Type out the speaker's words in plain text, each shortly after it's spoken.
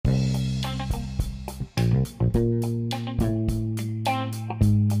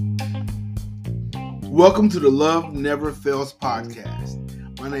Welcome to the Love Never Fails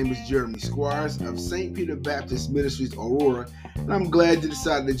podcast. My name is Jeremy Squires of St. Peter Baptist Ministries, Aurora, and I'm glad you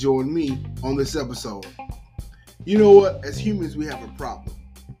decided to join me on this episode. You know what? As humans, we have a problem.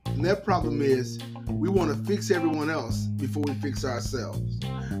 And that problem is we want to fix everyone else before we fix ourselves.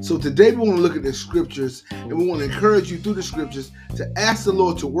 So today we want to look at the scriptures, and we want to encourage you through the scriptures to ask the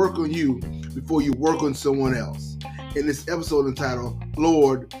Lord to work on you before you work on someone else. In this episode entitled,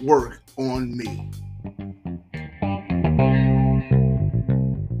 Lord, Work on Me.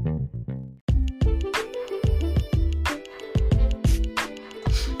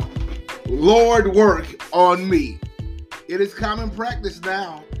 Lord, work on me. It is common practice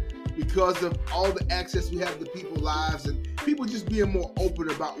now because of all the access we have to people's lives and people just being more open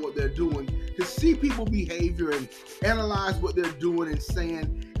about what they're doing, to see people's behavior and analyze what they're doing and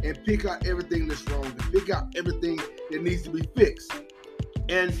saying and pick out everything that's wrong and pick out everything that needs to be fixed.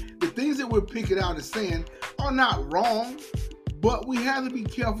 And the things that we're picking out and saying are not wrong, but we have to be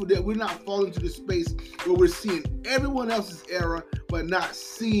careful that we're not falling into the space where we're seeing everyone else's error but not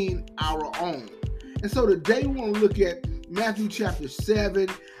seeing our own. And so today we want to look at Matthew chapter 7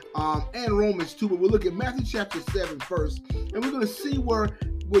 and Romans 2, but we'll look at Matthew chapter 7 first, and we're going to see where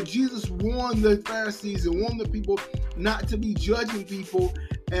Jesus warned the Pharisees and warned the people not to be judging people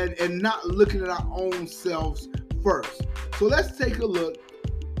and not looking at our own selves first. So let's take a look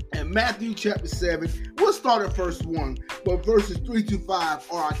at Matthew chapter 7. We'll start at verse 1, but verses 3 to 5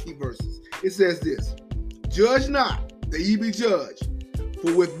 are our key verses. It says this: Judge not, that ye be judged.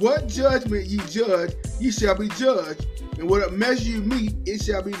 For with what judgment ye judge, ye shall be judged, and what measure you meet, it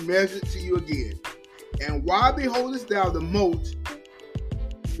shall be measured to you again. And why beholdest thou the mote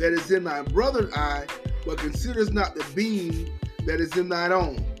that is in thy brother's eye, but considerest not the beam that is in thine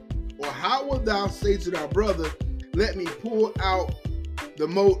own? Or how wilt thou say to thy brother, let me pull out the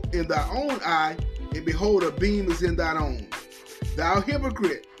mote in thy own eye, and behold, a beam is in thine own? Thou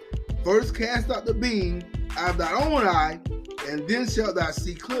hypocrite, first cast out the beam out of thy own eye, and then shalt thou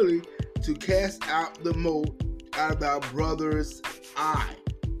see clearly to cast out the mote out of thy brother's eye.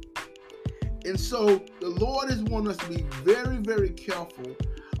 And so the Lord is wanting us to be very, very careful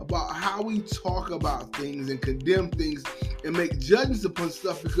about how we talk about things and condemn things and make judgments upon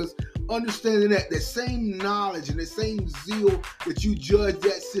stuff, because understanding that the same knowledge and the same zeal that you judge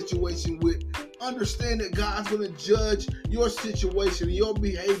that situation with, understand that God's going to judge your situation and your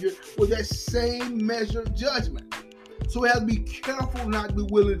behavior with that same measure of judgment. So we have to be careful not to be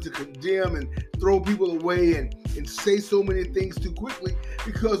willing to condemn and throw people away and say so many things too quickly,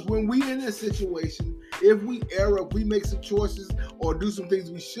 because when we in a situation, if we err, if we make some choices or do some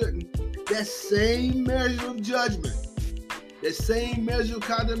things we shouldn't, that same measure of judgment, that same measure of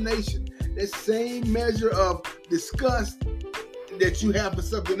condemnation, that same measure of disgust that you have for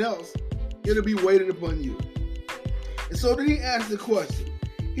something else, it'll be weighted upon you. And so then he asks the question.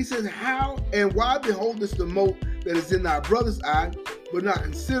 He says, how and why beholdest the mote that is in thy brother's eye, but not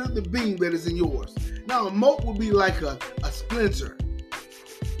consider the beam that is in yours? Now, a mote would be like a splinter,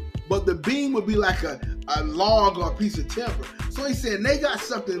 but the beam would be like a log or a piece of timber. So he's saying they got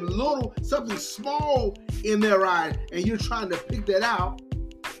something little, something small in their eye, and you're trying to pick that out,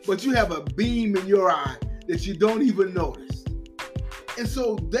 but you have a beam in your eye that you don't even notice. And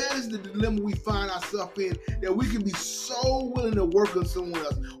so that is the dilemma we find ourselves in, that we can be so willing to work on someone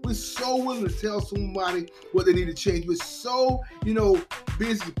else. We're so willing to tell somebody what they need to change. We're so,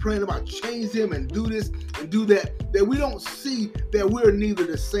 busy praying about change them and do this and do that, that we don't see that we're neither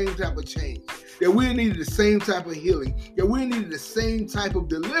the same type of change, that we're needed the same type of healing, that we're needed the same type of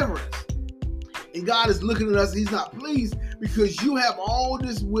deliverance. And God is looking at us, he's not pleased, because you have all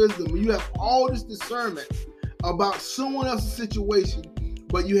this wisdom, you have all this discernment about someone else's situation,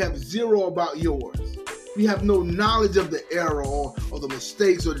 but you have zero about yours. You have no knowledge of the error or the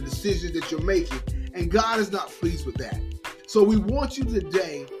mistakes or the decisions that you're making, and God is not pleased with that. So we want you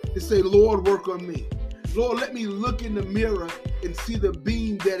today to say, Lord, work on me. Lord, let me look in the mirror and see the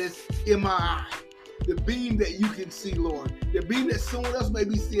beam that is in my eye, the beam that you can see, Lord, the beam that someone else may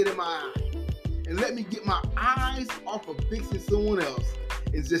be seeing in my eye. And let me get my eyes off of fixing someone else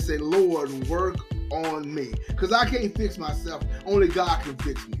and just say, Lord, work on me. Because I can't fix myself. Only God can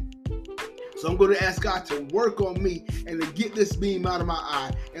fix me. So I'm going to ask God to work on me and to get this beam out of my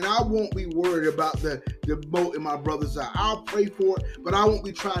eye. And I won't be worried about the mote in my brother's eye. I'll pray for it, but I won't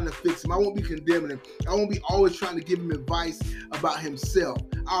be trying to fix him. I won't be condemning him. I won't be always trying to give him advice about himself.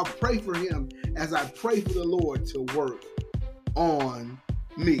 I'll pray for him as I pray for the Lord to work on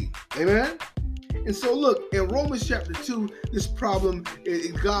me. Amen? And so look, in Romans chapter 2, this problem,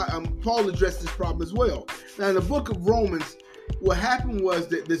 Paul addressed this problem as well. Now in the book of Romans, what happened was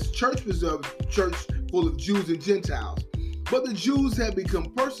that this church was a church full of Jews and Gentiles. But the Jews had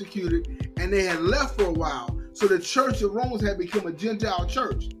become persecuted and they had left for a while. So the church of Romans had become a Gentile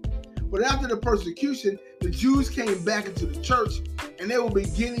church. But after the persecution, the Jews came back into the church and they were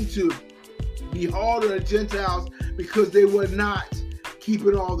beginning to be hard on the Gentiles because they were not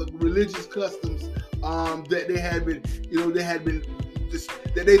keeping all the religious customs that they had been,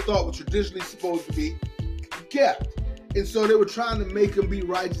 that they thought were traditionally supposed to be kept. And so they were trying to make them be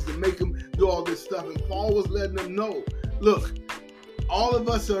righteous and make them do all this stuff. And Paul was letting them know, look, all of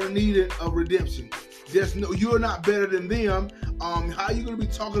us are in need of redemption. You're not better than them. How are you going to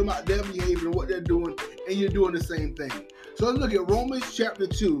be talking about their behavior and what they're doing, and you're doing the same thing? So let's look at Romans chapter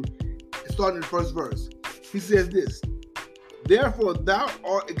 2, starting in the first verse. He says this: Therefore thou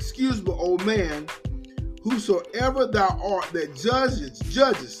art excusable, O man, whosoever thou art that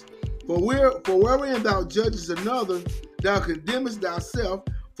judgest. For wherein thou judgest another, thou condemnest thyself,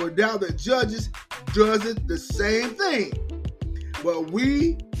 for thou that judgest doest the same thing. But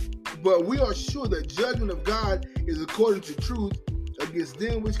we are sure that judgment of God is according to truth against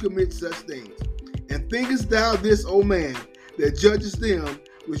them which commit such things. And thinkest thou this, O man, that judgest them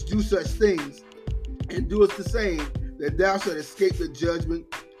which do such things, and doest the same, that thou shalt escape the judgment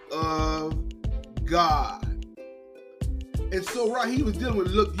of God? And so right, he was dealing with,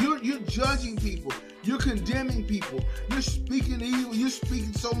 look, you're judging people, you're condemning people, you're speaking evil, you're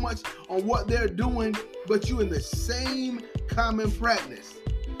speaking so much on what they're doing, but you're in the same common practice.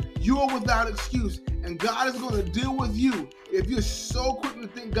 You are without excuse, and God is going to deal with you. If you're so quick to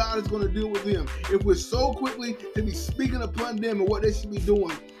think God is going to deal with them, if we're so quickly to be speaking upon them and what they should be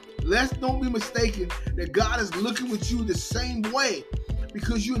doing, don't be mistaken that God is looking with you the same way,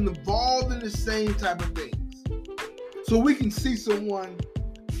 because you're involved in the same type of things. So we can see someone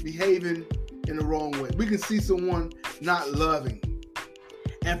behaving in the wrong way. We can see someone not loving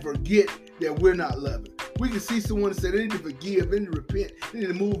and forget that we're not loving. We can see someone say they need to forgive, they need to repent, they need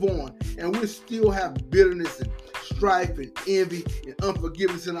to move on, and we still have bitterness and strife and envy and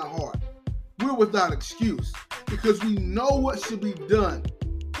unforgiveness in our heart. We're without excuse because we know what should be done,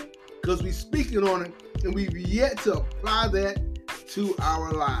 because we're speaking on it and we've yet to apply that to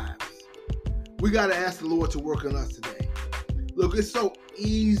our lives. We got to ask the Lord to work on us today. Look, it's so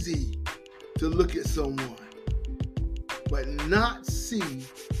easy to look at someone but not see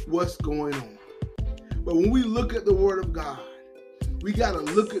what's going on. But when we look at the Word of God, we got to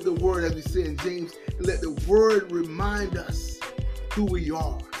look at the Word, as we say in James, and let the Word remind us who we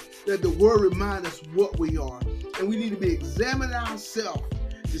are. Let the Word remind us what we are. And we need to be examining ourselves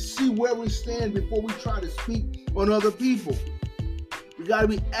to see where we stand before we try to speak on other people. We got to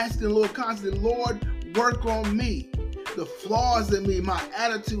be asking the Lord constantly, Lord, work on me. The flaws in me, my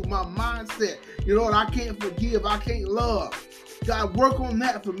attitude, my mindset. You know what? I can't forgive. I can't love. God, work on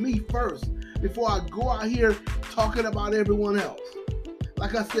that for me first before I go out here talking about everyone else.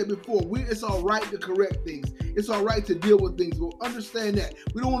 Like I said before, it's all right to correct things. It's all right to deal with things. But understand that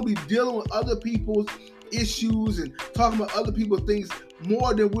we don't want to be dealing with other people's issues and talking about other people's things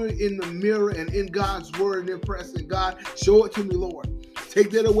more than we're in the mirror and in God's word and impressing God. Show it to me, Lord.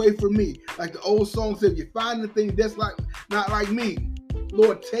 Take that away from me. Like the old song said, if you find the thing that's not like me,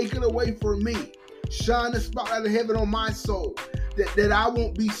 Lord, take it away from me. Shine the spotlight of heaven on my soul. That I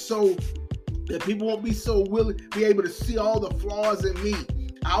won't be so, that people won't be so willing to be able to see all the flaws in me.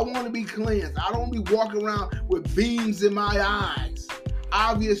 I want to be cleansed. I don't want to be walking around with beams in my eyes,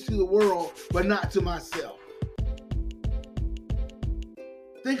 obvious to the world, but not to myself.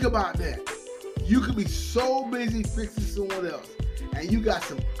 Think about that. You could be so busy fixing someone else, and you got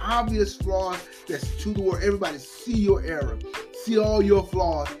some obvious flaws that's to the world. Everybody see your error, see all your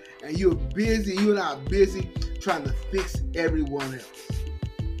flaws, and you're not busy trying to fix everyone else.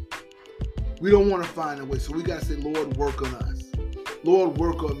 We don't want to find a way, so we got to say, Lord, work on us. Lord,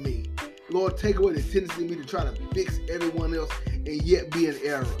 work on me. Lord, take away the tendency of me to try to fix everyone else and yet be in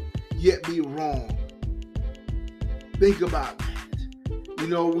error, yet be wrong. Think about that. You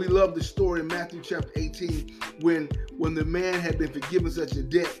know, we love the story in Matthew chapter 18 when the man had been forgiven such a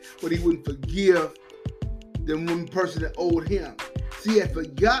debt, but he wouldn't forgive the one person that owed him. See, he had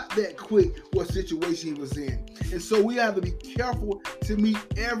forgot that quick what situation he was in. And so we have to be careful to meet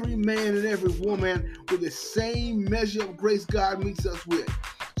every man and every woman with the same measure of grace God meets us with.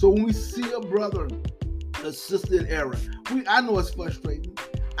 So when we see a brother, a sister in error, I know it's frustrating.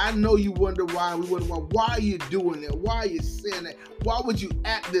 I know you wonder why. We wonder why are you doing that? Why are you saying that? Why would you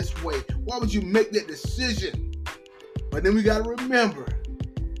act this way? Why would you make that decision? But then we got to remember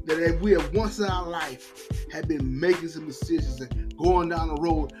that if we have once in our life have been making some decisions and going down the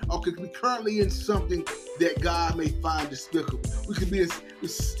road, or could be currently in something that God may find despicable. We could be,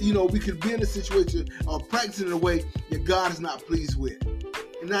 we could be in a situation or practicing in a way that God is not pleased with,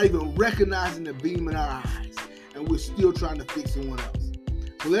 and not even recognizing the beam in our eyes, and we're still trying to fix someone else.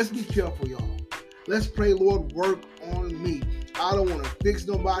 So let's be careful, y'all. Let's pray, Lord, work on me. I don't want to fix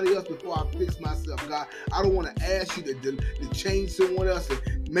nobody else before I fix myself, God. I don't want to ask you to change someone else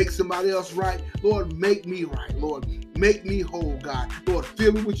and make somebody else right. Lord, make me right. Lord, make me whole, God. Lord,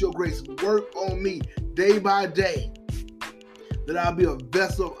 fill me with your grace. Work on me day by day, that I'll be a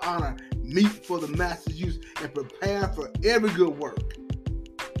vessel of honor, meet for the master's use, and prepare for every good work.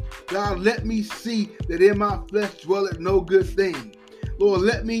 God, let me see that in my flesh dwelleth no good thing. Lord,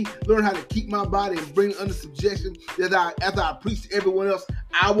 let me learn how to keep my body and bring it under subjection, that after I preach to everyone else,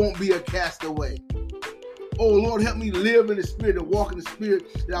 I won't be a castaway. Oh, Lord, help me live in the Spirit and walk in the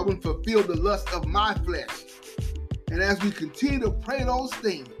Spirit, that I wouldn't fulfill the lust of my flesh. And as we continue to pray those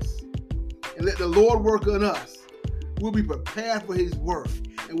things and let the Lord work on us, we'll be prepared for his work,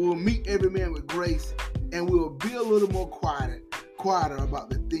 and we'll meet every man with grace, and we'll be a little more quieter about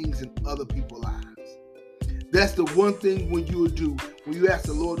the things in other people's lives. That's the one thing when you will do, when you ask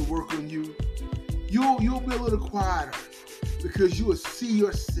the Lord to work on you, you'll be a little quieter, because you will see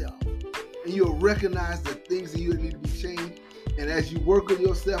yourself and you'll recognize the things that you need to be changed. And as you work on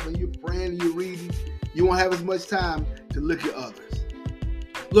yourself and you're praying and you're reading, you won't have as much time to look at others.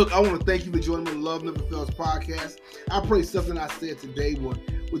 Look, I want to thank you for joining me on the Love Never Fails podcast. I pray something I said today will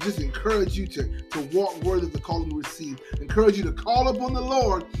just encourage you to walk worthy of the calling you receive. Encourage you to call upon the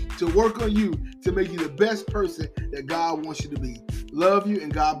Lord to work on you, to make you the best person that God wants you to be. Love you,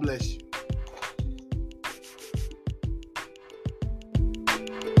 and God bless you.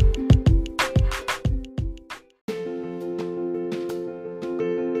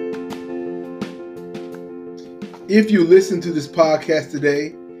 If you listen to this podcast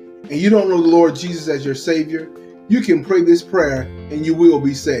today and you don't know the Lord Jesus as your Savior, you can pray this prayer and you will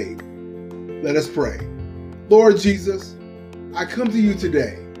be saved. Let us pray. Lord Jesus, I come to you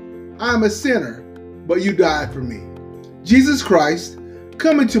today. I am a sinner, but you died for me. Jesus Christ,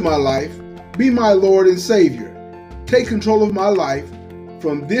 come into my life. Be my Lord and Savior. Take control of my life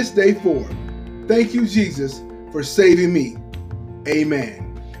from this day forward. Thank you, Jesus, for saving me. Amen.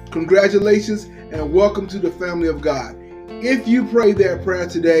 Congratulations and welcome to the family of God. If you prayed that prayer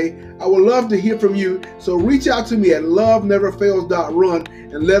today, I would love to hear from you. So reach out to me at loveneverfails.run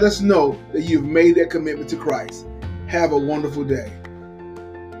and let us know that you've made that commitment to Christ. Have a wonderful day.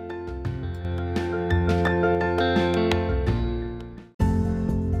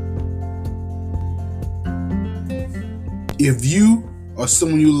 If you or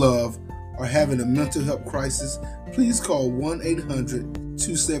someone you love are having a mental health crisis, please call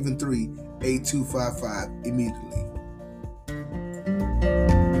 1-800-273-8255 immediately.